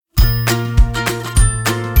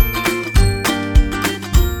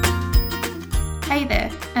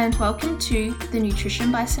welcome to the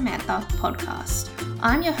Nutrition by Samantha podcast.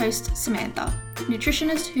 I'm your host, Samantha,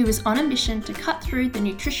 nutritionist who is on a mission to cut through the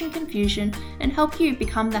nutrition confusion and help you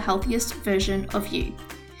become the healthiest version of you.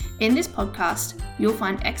 In this podcast, you'll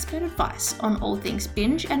find expert advice on all things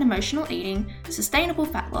binge and emotional eating, sustainable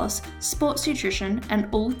fat loss, sports nutrition, and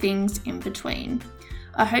all things in between.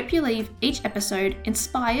 I hope you leave each episode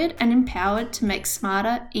inspired and empowered to make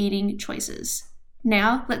smarter eating choices.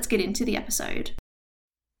 Now, let's get into the episode.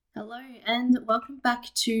 Hello and welcome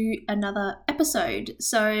back to another episode.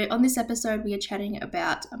 So on this episode, we are chatting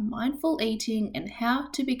about mindful eating and how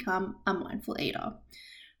to become a mindful eater.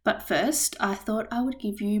 But first, I thought I would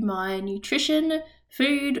give you my nutrition,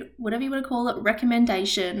 food, whatever you want to call it,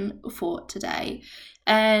 recommendation for today.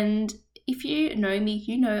 And if you know me,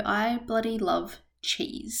 you know I bloody love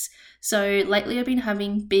cheese. So lately I've been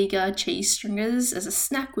having bigger cheese stringers as a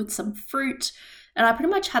snack with some fruit. And I pretty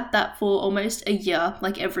much had that for almost a year,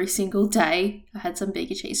 like every single day. I had some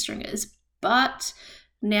bigger cheese stringers. But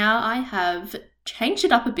now I have changed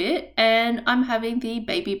it up a bit and I'm having the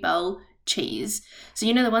Babybel cheese. So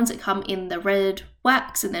you know the ones that come in the red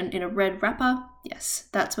wax and then in a red wrapper? Yes,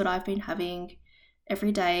 that's what I've been having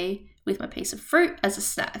every day with my piece of fruit as a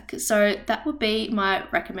snack. So that would be my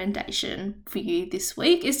recommendation for you this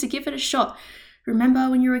week, is to give it a shot. Remember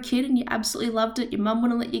when you were a kid and you absolutely loved it, your mum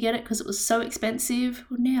wouldn't let you get it because it was so expensive?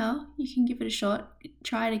 Well, now you can give it a shot,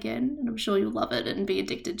 try it again, and I'm sure you'll love it and be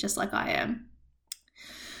addicted just like I am.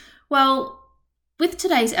 Well, with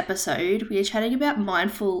today's episode, we are chatting about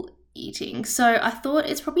mindful eating. So I thought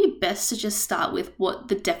it's probably best to just start with what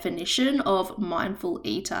the definition of mindful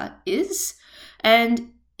eater is.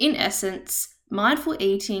 And in essence, mindful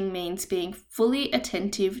eating means being fully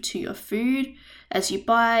attentive to your food as you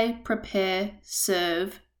buy, prepare,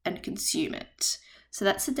 serve, and consume it. So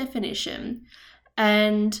that's the definition.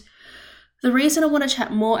 And the reason I want to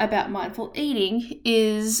chat more about mindful eating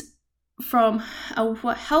is from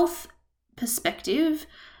a health perspective.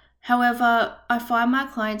 However, I find my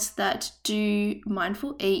clients that do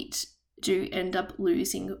mindful eat do end up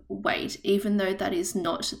losing weight, even though that is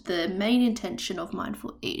not the main intention of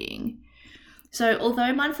mindful eating. So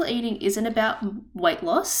although mindful eating isn't about weight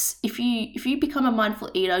loss, if you become a mindful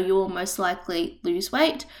eater, you will most likely lose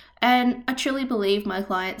weight. And I truly believe my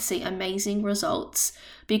clients see amazing results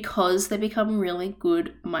because they become really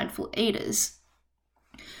good mindful eaters.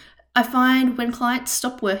 I find when clients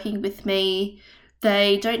stop working with me,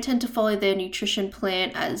 they don't tend to follow their nutrition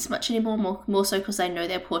plan as much anymore, more so because they know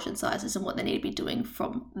their portion sizes and what they need to be doing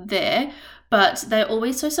from there. But they're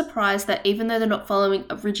always so surprised that even though they're not following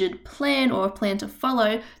a rigid plan or a plan to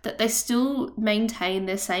follow, that they still maintain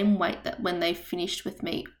their same weight that when they finished with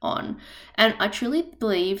me on. And I truly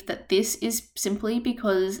believe that this is simply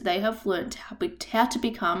because they have learned how to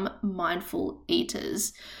become mindful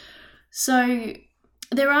eaters. So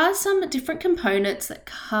there are some different components that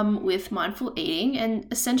come with mindful eating, and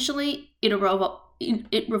essentially it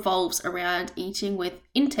revolves around eating with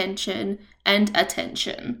intention and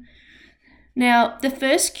attention. Now, the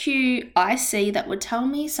first cue I see that would tell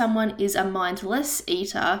me someone is a mindless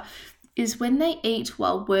eater is when they eat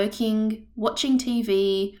while working, watching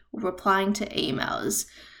TV, or replying to emails.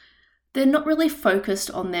 They're not really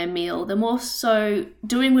focused on their meal. They're more so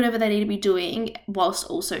doing whatever they need to be doing whilst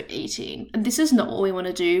also eating. And this is not what we want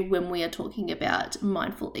to do when we are talking about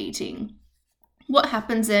mindful eating. What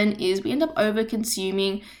happens then is we end up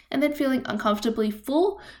over-consuming and then feeling uncomfortably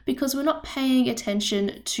full because we're not paying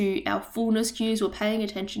attention to our fullness cues, we're paying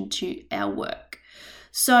attention to our work.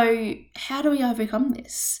 So how do we overcome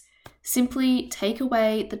this? Simply take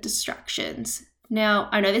away the distractions. Now,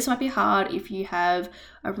 I know this might be hard if you have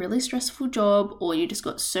a really stressful job or you just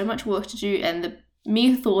got so much work to do and the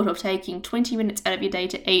mere thought of taking 20 minutes out of your day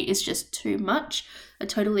to eat is just too much. I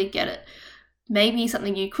totally get it. Maybe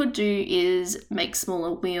something you could do is make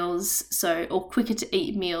smaller meals or quicker to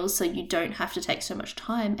eat meals so you don't have to take so much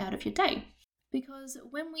time out of your day. Because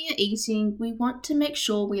when we are eating, we want to make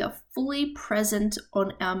sure we are fully present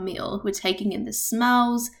on our meal. We're taking in the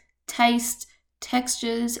smells, taste,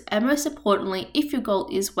 textures, and most importantly, if your goal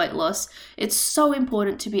is weight loss, it's so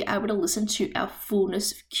important to be able to listen to our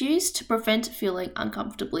fullness cues to prevent feeling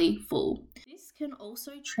uncomfortably full. This can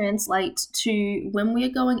also translate to when we are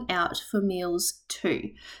going out for meals too.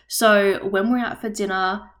 So when we're out for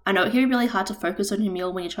dinner, I know it can be really hard to focus on your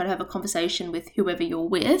meal when you try to have a conversation with whoever you're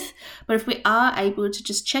with, but if we are able to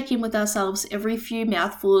just check in with ourselves every few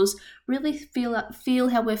mouthfuls, really feel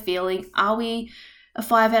how we're feeling. Are we a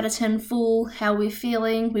 5 out of 10 full, how we're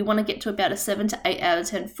feeling? We want to get to about a 7 to 8 out of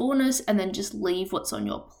 10 fullness and then just leave what's on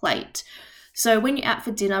your plate. So when you're out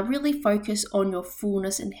for dinner, really focus on your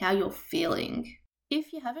fullness and how you're feeling.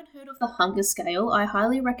 If you haven't heard of the hunger scale, I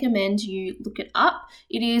highly recommend you look it up.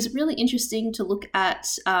 It is really interesting to look at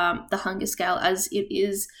the hunger scale, as it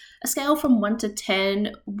is a scale from 1 to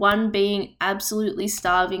 10, 1 being absolutely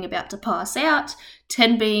starving, about to pass out,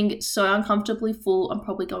 10 being so uncomfortably full, I'm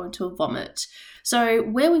probably going to vomit. So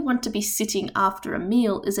where we want to be sitting after a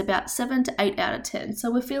meal is about 7 to 8 out of 10. So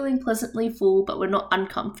we're feeling pleasantly full, but we're not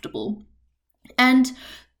uncomfortable. And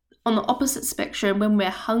on the opposite spectrum, when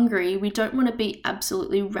we're hungry, we don't want to be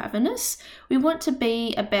absolutely ravenous. We want to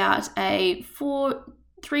be about a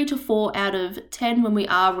 3 to 4 out of 10 when we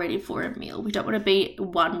are ready for a meal. We don't want to be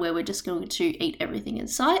one where we're just going to eat everything in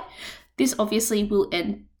sight. This obviously will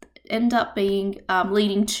end up being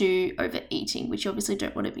leading to overeating, which you obviously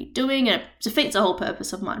don't want to be doing, and it defeats the whole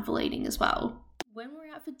purpose of mindful eating as well. When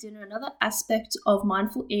we're out for dinner, another aspect of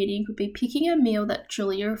mindful eating could be picking a meal that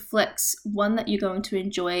truly reflects, one, that you're going to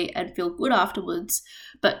enjoy and feel good afterwards,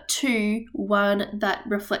 but 2, one that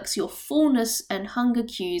reflects your fullness and hunger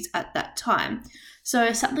cues at that time.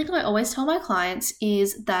 So something I always tell my clients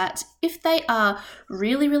is that if they are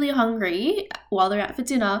really, really hungry while they're out for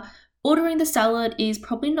dinner, ordering the salad is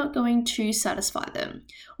probably not going to satisfy them.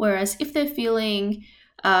 Whereas if they're feeling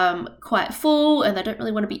quite full and they don't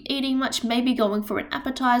really want to be eating much, maybe going for an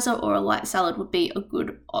appetizer or a light salad would be a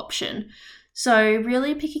good option. So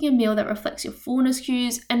really picking a meal that reflects your fullness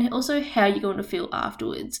cues and also how you're going to feel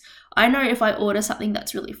afterwards. I know if I order something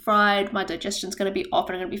that's really fried, my digestion's going to be off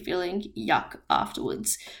and I'm going to be feeling yuck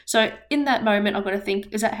afterwards. So in that moment, I've got to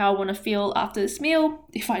think, is that how I want to feel after this meal?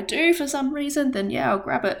 If I do for some reason, then yeah, I'll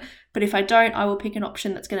grab it. But if I don't, I will pick an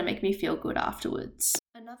option that's going to make me feel good afterwards.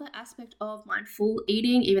 Another aspect of mindful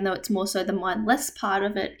eating, even though it's more so the mindless part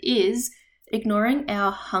of it, is ignoring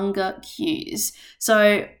our hunger cues.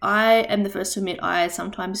 So I am the first to admit I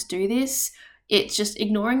sometimes do this. It's just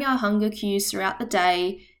ignoring our hunger cues throughout the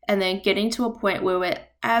day and then getting to a point where we're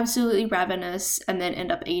absolutely ravenous and then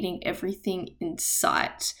end up eating everything in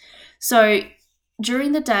sight. So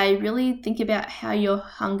during the day, really think about how your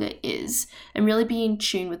hunger is and really be in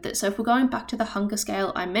tune with it. So if we're going back to the hunger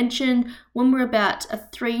scale I mentioned, when we're about a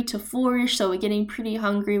 3 to 4-ish, so we're getting pretty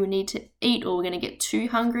hungry, we need to eat, or we're going to get too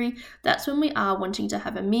hungry, that's when we are wanting to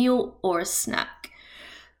have a meal or a snack.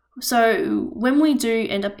 So when we do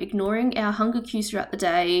end up ignoring our hunger cues throughout the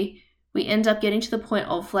day, we end up getting to the point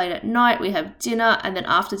of late at night, we have dinner, and then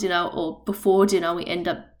after dinner or before dinner, we end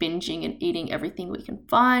up binging and eating everything we can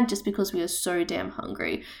find just because we are so damn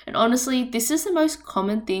hungry. And honestly, this is the most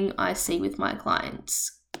common thing I see with my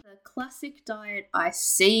clients. The classic diet I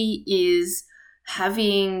see is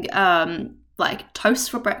having like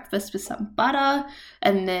toast for breakfast with some butter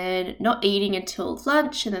and then not eating until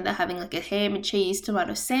lunch, and then they're having like a ham and cheese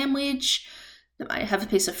tomato sandwich. They might have a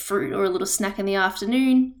piece of fruit or a little snack in the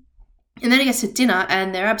afternoon. And then it gets to dinner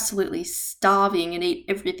and they're absolutely starving and eat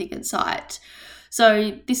everything in sight.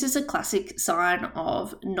 So this is a classic sign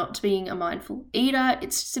of not being a mindful eater.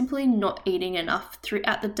 It's simply not eating enough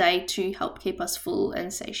throughout the day to help keep us full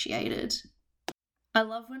and satiated. I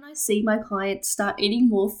love when I see my clients start eating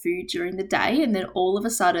more food during the day and then all of a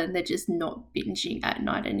sudden they're just not binging at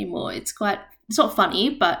night anymore. It's not funny,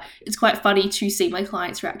 but it's quite funny to see my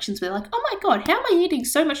clients' reactions. They're like, oh my God, how am I eating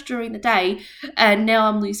so much during the day and now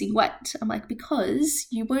I'm losing weight? I'm like, because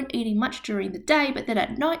you weren't eating much during the day, but then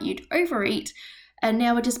at night you'd overeat. And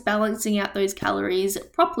now we're just balancing out those calories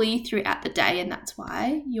properly throughout the day. And that's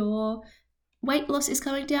why your weight loss is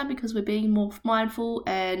coming down, because we're being more mindful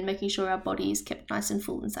and making sure our body is kept nice and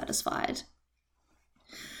full and satisfied.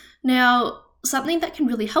 Now, something that can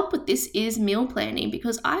really help with this is meal planning,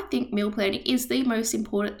 because I think meal planning is the most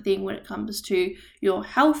important thing when it comes to your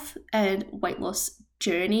health and weight loss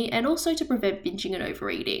journey, and also to prevent binging and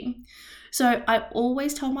overeating. So I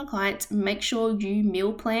always tell my clients, make sure you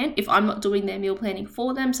meal plan. If I'm not doing their meal planning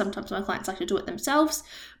for them, sometimes my clients like to do it themselves,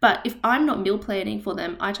 but if I'm not meal planning for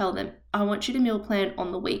them, I tell them, I want you to meal plan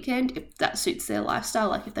on the weekend if that suits their lifestyle,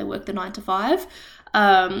 like if they work the 9 to 5.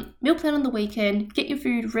 Meal plan on the weekend, get your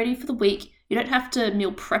food ready for the week. You don't have to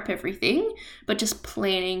meal prep everything, but just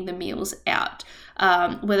planning the meals out.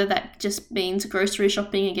 Whether that just means grocery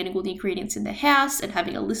shopping and getting all the ingredients in the house and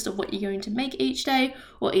having a list of what you're going to make each day,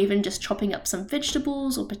 or even just chopping up some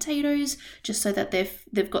vegetables or potatoes just so that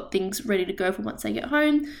they've got things ready to go for once they get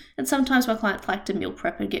home. And sometimes my clients like to meal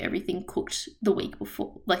prep and get everything cooked the week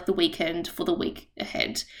before, like the weekend for the week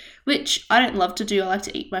ahead, which I don't love to do. I like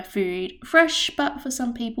to eat my food fresh, but for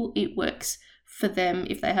some people it works for them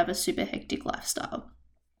if they have a super hectic lifestyle.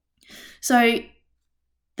 So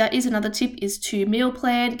that is another tip, is to meal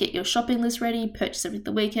plan, get your shopping list ready, purchase everything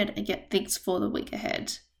the weekend, and get things for the week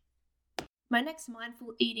ahead. My next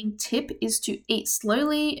mindful eating tip is to eat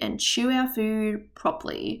slowly and chew our food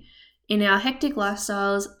properly. In our hectic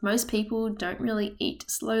lifestyles, most people don't really eat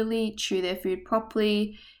slowly, chew their food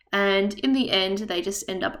properly, and in the end, they just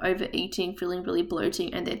end up overeating, feeling really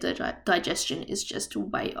bloating, and their digestion is just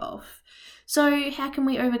way off. So how can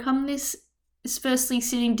we overcome this? Is firstly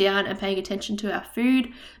sitting down and paying attention to our food.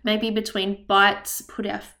 Maybe between bites, put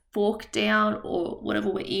our fork down or whatever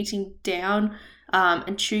we're eating down,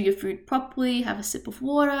 and chew your food properly, have a sip of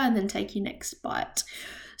water, and then take your next bite.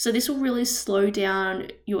 So this will really slow down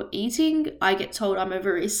your eating. I get told I'm a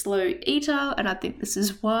very slow eater, and I think this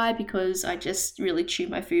is why, because I just really chew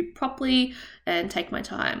my food properly and take my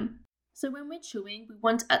time. So when we're chewing, we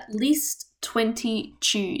want at least 20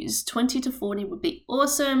 chews. 20 to 40 would be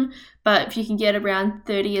awesome, but if you can get around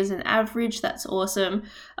 30 as an average, that's awesome.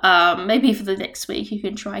 Maybe for the next week, you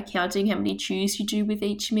can try counting how many chews you do with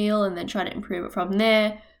each meal and then try to improve it from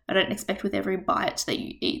there. I don't expect with every bite that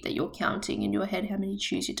you eat that you're counting in your head how many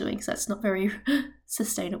chews you're doing, because that's not very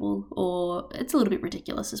sustainable, or it's a little bit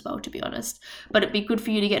ridiculous as well, to be honest. But it'd be good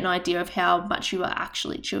for you to get an idea of how much you are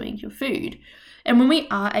actually chewing your food. And when we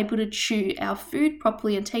are able to chew our food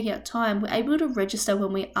properly and take our time, we're able to register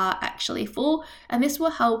when we are actually full, and this will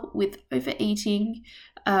help with overeating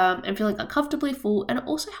and feeling uncomfortably full, and it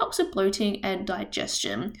also helps with bloating and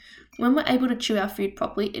digestion. When we're able to chew our food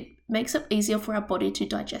properly, it makes it easier for our body to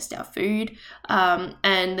digest our food,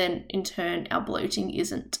 and then in turn our bloating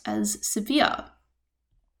isn't as severe.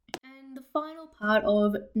 And the final part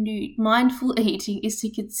of mindful eating is to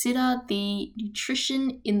consider the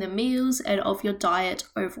nutrition in the meals and of your diet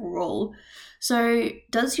overall. So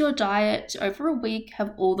does your diet over a week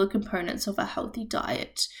have all the components of a healthy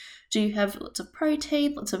diet? Do you have lots of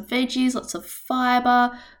protein, lots of veggies, lots of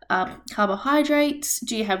fiber, carbohydrates?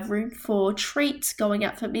 Do you have room for treats, going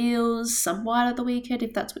out for meals, some wine at the weekend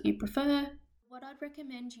if that's what you prefer? What I'd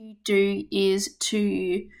recommend you do is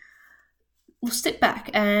to step back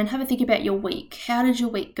and have a think about your week. How did your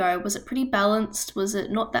week go? Was it pretty balanced? Was it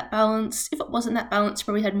not that balanced? If it wasn't that balanced, you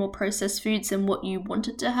probably had more processed foods than what you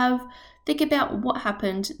wanted to have. Think about what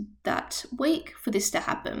happened that week for this to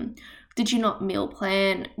happen. Did you not meal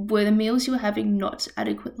plan? Were the meals you were having not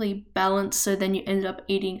adequately balanced, so then you ended up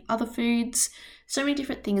eating other foods? So many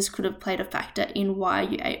different things could have played a factor in why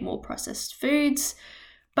you ate more processed foods.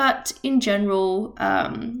 But in general,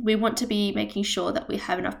 we want to be making sure that we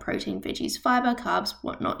have enough protein, veggies, fiber, carbs,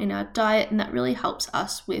 whatnot in our diet, and that really helps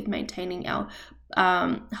us with maintaining our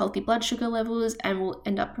healthy blood sugar levels, and will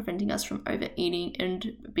end up preventing us from overeating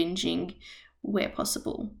and binging where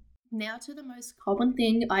possible. Now to the most common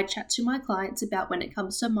thing I chat to my clients about when it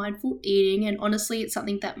comes to mindful eating, and honestly it's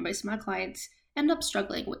something that most of my clients end up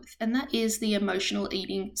struggling with, and that is the emotional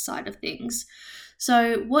eating side of things.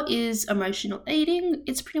 So what is emotional eating?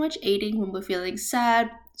 It's pretty much eating when we're feeling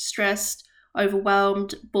sad, stressed,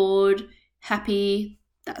 overwhelmed, bored, happy,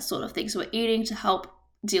 that sort of thing. So we're eating to help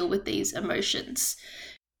deal with these emotions.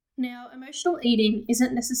 Now, emotional eating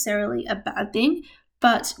isn't necessarily a bad thing,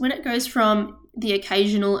 but when it goes from the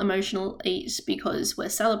occasional emotional eat because we're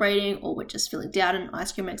celebrating, or we're just feeling down and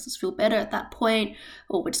ice cream makes us feel better at that point,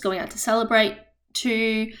 or we're just going out to celebrate,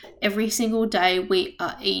 to every single day we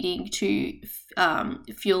are eating to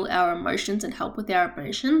fuel our emotions and help with our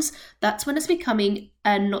emotions, that's when it's becoming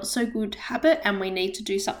a not so good habit and we need to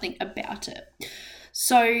do something about it.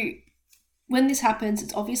 So when this happens,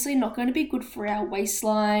 it's obviously not going to be good for our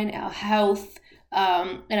waistline, our health,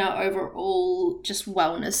 and our overall just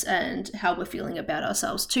wellness and how we're feeling about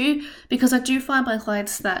ourselves too, because I do find my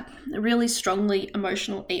clients that really strongly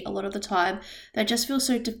emotional eat a lot of the time. They just feel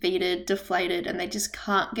so defeated, deflated, and they just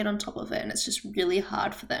can't get on top of it, and it's just really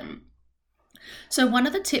hard for them. So one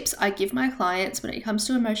of the tips I give my clients when it comes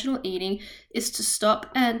to emotional eating is to stop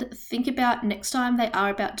and think about next time they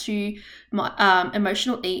are about to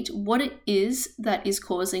emotional eat, what it is that is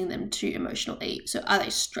causing them to emotional eat. So are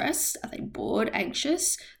they stressed? Are they bored,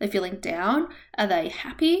 anxious? Are they feeling down? Are they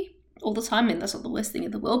happy all the time? I mean, that's not the worst thing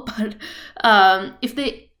in the world, but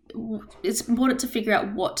it's important to figure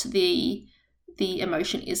out what the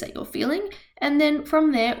emotion is that you're feeling. And then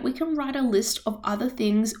from there, we can write a list of other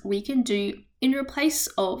things we can do in replace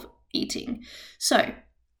of eating. So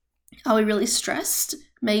are we really stressed?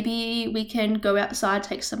 Maybe we can go outside,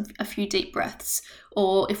 take a few deep breaths.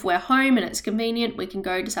 Or if we're home and it's convenient, we can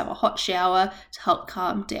go just have a hot shower to help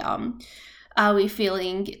calm down. Are we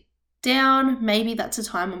feeling down? Maybe that's a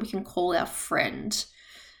time when we can call our friend.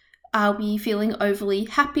 Are we feeling overly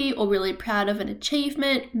happy or really proud of an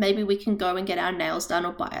achievement? Maybe we can go and get our nails done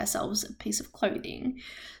or buy ourselves a piece of clothing.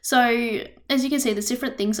 So as you can see, there's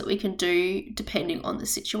different things that we can do depending on the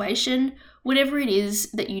situation. Whatever it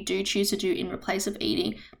is that you do choose to do in replace of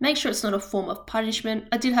eating, make sure it's not a form of punishment.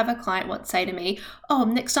 I did have a client once say to me, oh,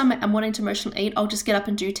 next time I'm wanting to emotionally eat, I'll just get up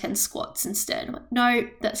and do 10 squats instead. I'm like, no,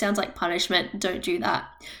 that sounds like punishment. Don't do that.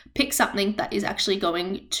 Pick something that is actually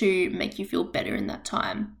going to make you feel better in that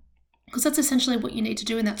time. Because that's essentially what you need to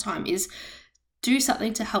do in that time, is do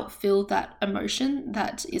something to help fill that emotion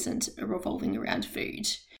that isn't revolving around food.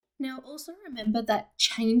 Now, also remember that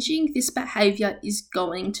changing this behavior is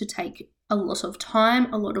going to take a lot of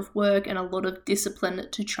time, a lot of work, and a lot of discipline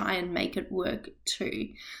to try and make it work too.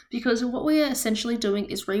 Because what we are essentially doing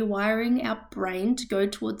is rewiring our brain to go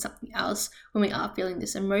towards something else when we are feeling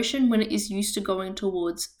this emotion, when it is used to going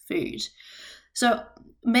towards food. So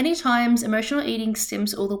many times emotional eating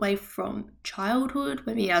stems all the way from childhood,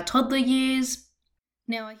 maybe our toddler years.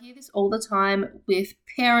 Now, I hear this all the time with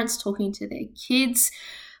parents talking to their kids.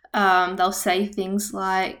 They'll say things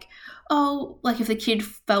like, oh, like if the kid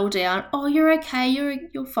fell down, oh, you're okay,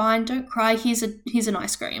 you're fine, don't cry, here's an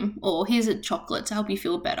ice cream, or here's a chocolate to help you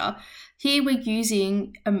feel better. Here we're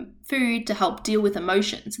using food to help deal with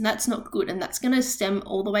emotions, and that's not good, and that's going to stem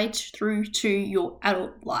all the way through to your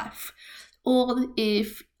adult life. Or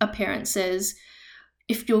if a parent says,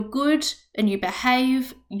 if you're good and you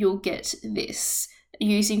behave, you'll get this,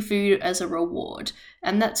 using food as a reward.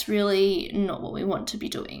 And that's really not what we want to be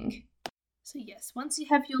doing. So yes, once you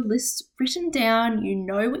have your list written down, you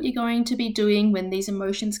know what you're going to be doing when these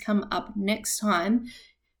emotions come up next time.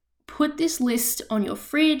 Put this list on your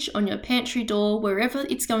fridge, on your pantry door, wherever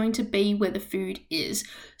it's going to be where the food is,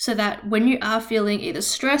 so that when you are feeling either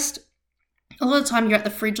stressed, a lot of the time you're at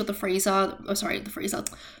the fridge or the freezer,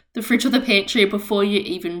 the fridge or the pantry before you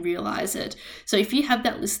even realize it. So if you have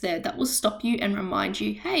that list there, that will stop you and remind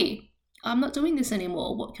you, hey, I'm not doing this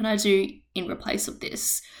anymore. What can I do in replace of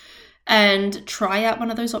this? And try out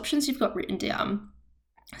one of those options you've got written down.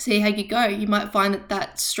 See how you go. You might find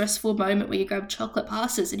that stressful moment where you grab chocolate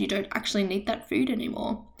passes and you don't actually need that food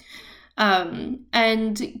anymore.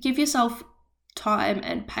 And give yourself time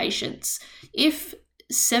and patience. If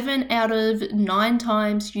 7 out of 9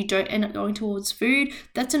 times you don't end up going towards food,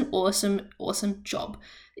 that's an awesome job.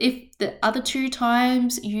 If the other 2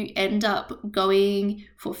 times you end up going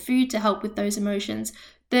for food to help with those emotions,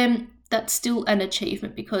 then that's still an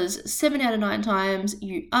achievement, because 7 out of 9 times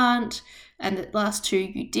you aren't, and the last 2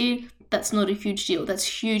 you did. That's not a huge deal.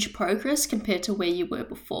 That's huge progress compared to where you were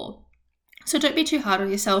before. So don't be too hard on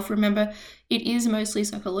yourself. Remember, it is mostly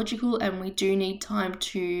psychological, and we do need time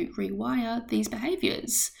to rewire these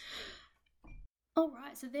behaviors. All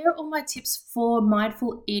right, so there are all my tips for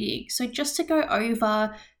mindful eating. So just to go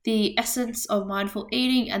over the essence of mindful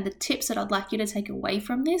eating and the tips that I'd like you to take away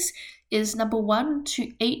from this is, number 1,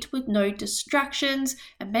 to eat with no distractions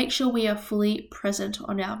and make sure we are fully present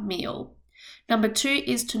on our meal. Number 2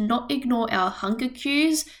 is to not ignore our hunger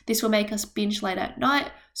cues. This will make us binge late at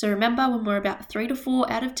night. So remember, when we're about 3 to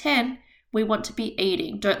 4 out of 10, we want to be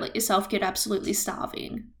eating. Don't let yourself get absolutely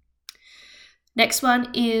starving. Next one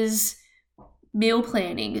is meal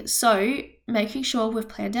planning. So making sure we've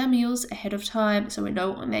planned our meals ahead of time so we know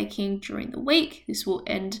what we're making during the week. This will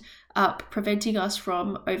end up preventing us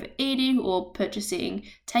from overeating or purchasing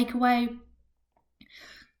takeaway.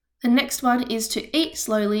 The next one is to eat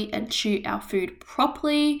slowly and chew our food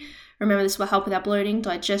properly. Remember, this will help with our bloating,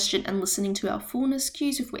 digestion, and listening to our fullness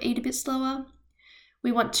cues if we eat a bit slower.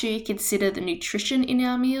 We want to consider the nutrition in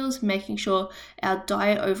our meals, making sure our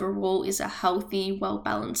diet overall is a healthy,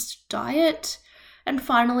 well-balanced diet. And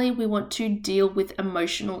finally, we want to deal with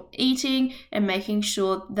emotional eating and making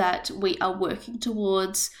sure that we are working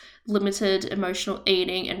towards limited emotional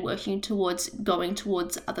eating and working towards going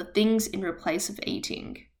towards other things in replace of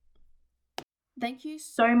eating. Thank you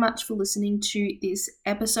so much for listening to this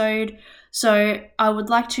episode. So I would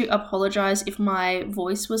like to apologize if my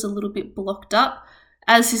voice was a little bit blocked up.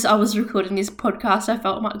 As I was recording this podcast, I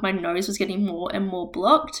felt like my nose was getting more and more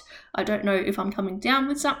blocked. I don't know if I'm coming down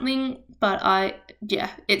with something, but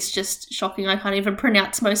it's just shocking. I can't even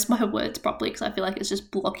pronounce most of my words properly because I feel like it's just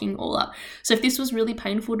blocking all up. So if this was really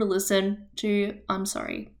painful to listen to, I'm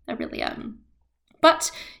sorry. I really am.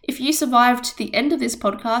 But if you survived to the end of this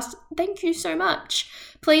podcast, thank you so much.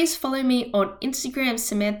 Please follow me on Instagram,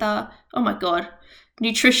 Samantha. Oh my God.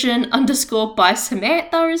 Nutrition_by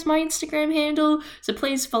Samantha is my Instagram handle. So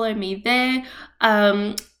please follow me there.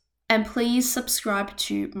 And And please subscribe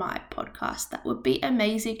to my podcast. That would be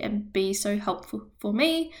amazing and be so helpful for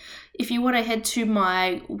me. If you want to head to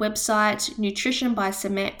my website,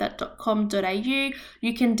 nutritionbysamantha.com.au,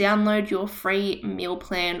 you can download your free meal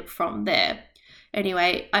plan from there.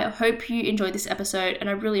 Anyway, I hope you enjoyed this episode and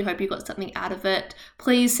I really hope you got something out of it.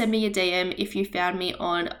 Please send me a DM if you found me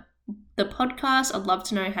on the podcast. I'd love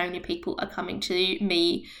to know how many people are coming to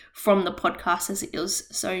me from the podcast, as it is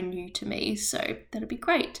so new to me. So that'd be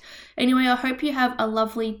great. Anyway, I hope you have a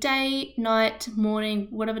lovely day, night, morning,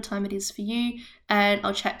 whatever time it is for you. And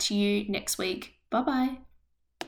I'll chat to you next week. Bye-bye.